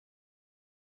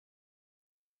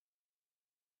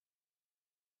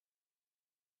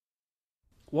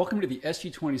Welcome to the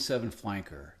Su-27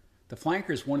 Flanker. The Flanker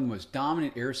is one of the most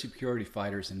dominant air superiority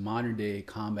fighters in modern-day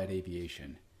combat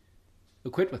aviation.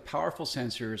 Equipped with powerful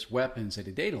sensors, weapons, and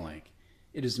a data link,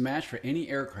 it is a match for any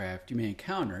aircraft you may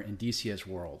encounter in DCS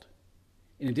world.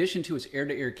 In addition to its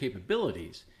air-to-air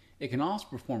capabilities, it can also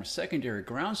perform a secondary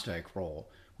ground strike role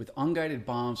with unguided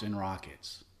bombs and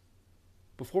rockets.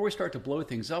 Before we start to blow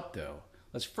things up though,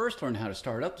 let's first learn how to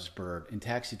start up this bird and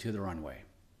taxi to the runway.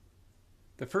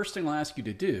 The first thing I'll ask you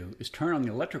to do is turn on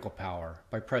the electrical power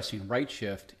by pressing right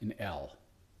shift and L.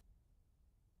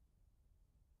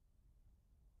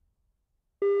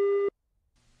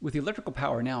 With the electrical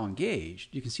power now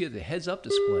engaged, you can see that the heads-up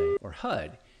display, or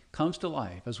HUD, comes to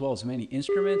life, as well as many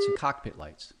instruments and cockpit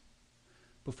lights.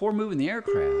 Before moving the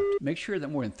aircraft, make sure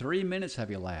that more than 3 minutes have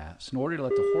elapsed in order to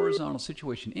let the horizontal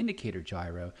situation indicator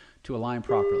gyro to align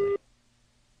properly.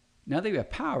 Now that you have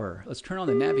power, let's turn on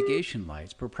the navigation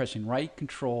lights by pressing right,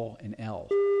 Control, and L.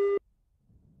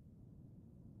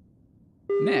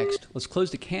 Next, let's close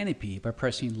the canopy by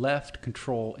pressing left,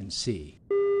 Control, and C.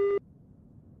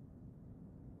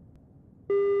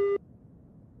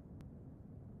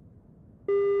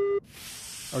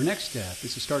 Our next step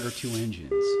is to start our two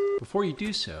engines. Before you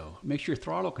do so, make sure your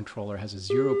throttle controller has a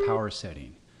 0 power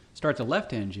setting. Start the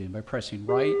left engine by pressing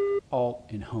right, Alt,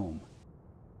 and Home.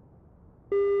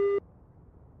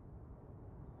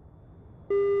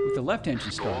 With the left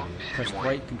engine started, press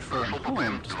right, Control, and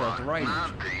Home to start the right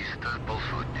engine.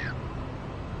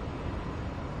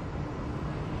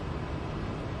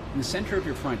 In the center of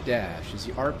your front dash is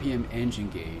the RPM engine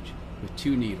gauge with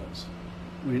 2 needles.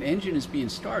 When an engine is being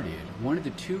started, one of the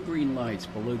 2 green lights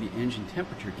below the engine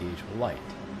temperature gauge will light.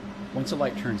 Once the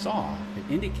light turns off,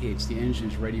 it indicates the engine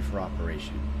is ready for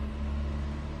operation.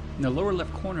 In the lower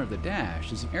left corner of the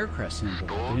dash is an aircraft symbol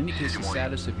that indicates the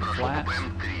status of your flaps,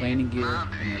 landing gear,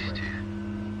 and air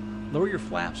brake. Lower your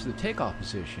flaps to the takeoff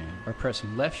position by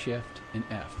pressing left shift and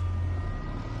F.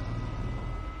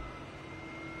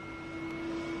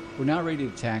 We're now ready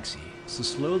to taxi, so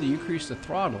slowly increase the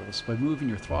throttles by moving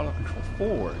your throttle control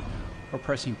forward or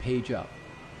pressing page up.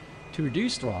 To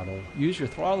reduce throttle, use your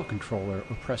throttle controller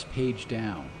or press page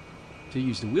down. To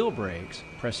use the wheel brakes,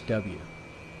 press W.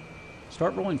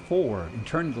 Start rolling forward and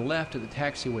turn to the left of the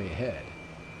taxiway ahead.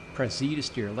 Press Z to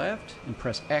steer left and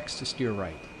press X to steer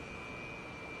right.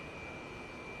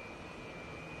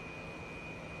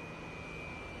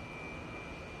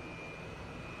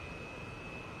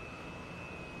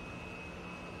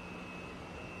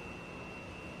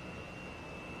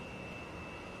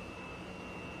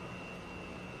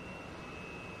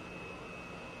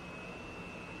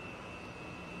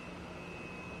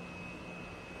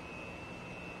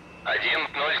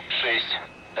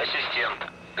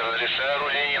 Ассистент, разрешаю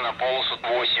руление на полосу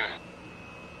 8.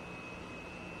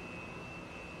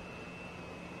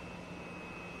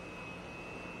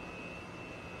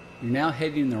 You're now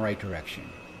heading in the right direction.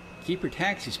 Keep your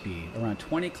taxi speed around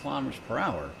 20 km per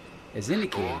hour as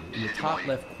indicated in the top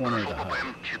left corner of the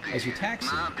HUD. As you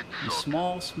taxi, use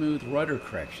small, smooth rudder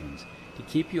corrections to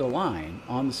keep you aligned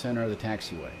on the center of the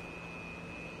taxiway.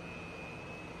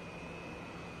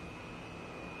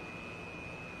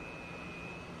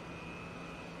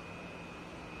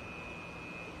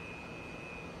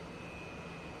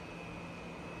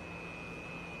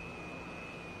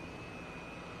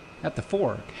 At the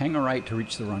fork, hang a right to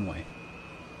reach the runway.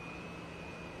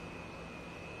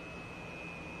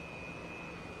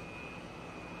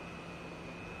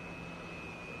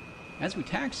 As we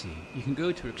taxi, you can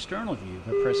go to external view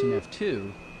by pressing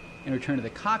F2 and return to the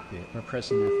cockpit by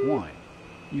pressing F1.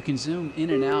 You can zoom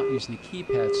in and out using the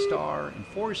keypad star and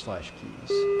 /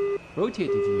 keys.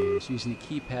 Rotate the views using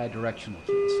the keypad directional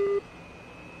keys.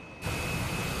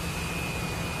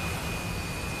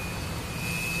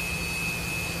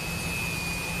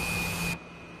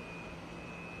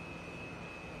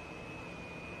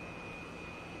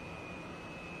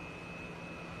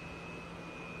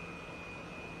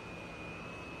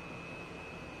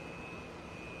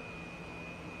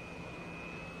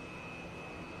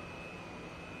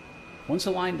 Once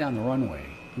aligned down the runway,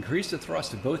 increase the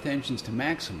thrust of both engines to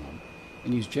maximum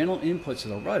and use gentle inputs of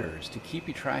the rudders to keep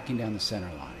you tracking down the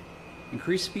center line.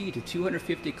 Increase speed to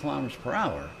 250 km per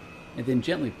hour and then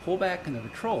gently pull back on the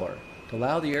controller to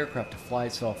allow the aircraft to fly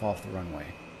itself off the runway.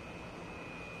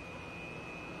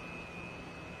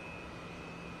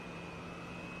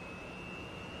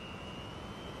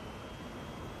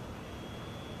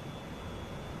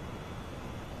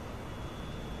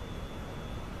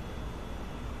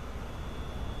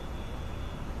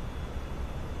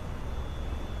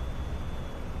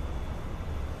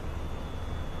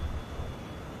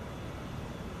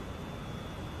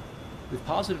 With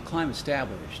positive climb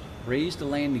established, raise the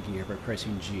landing gear by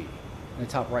pressing G. In the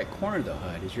top right corner of the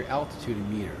HUD is your altitude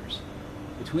in meters.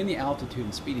 Between the altitude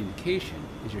and speed indication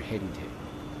is your heading tape.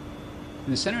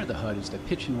 In the center of the HUD is the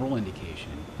pitch and roll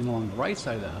indication, and along the right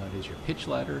side of the HUD is your pitch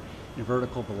ladder and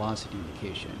vertical velocity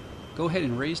indication. Go ahead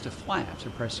and raise the flaps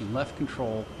by pressing left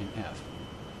control and F.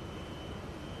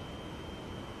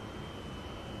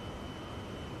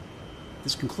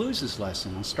 This concludes this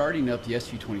lesson on starting up the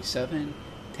Su-27,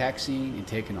 taxiing, and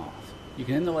taking off. You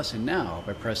can end the lesson now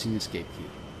by pressing the escape key.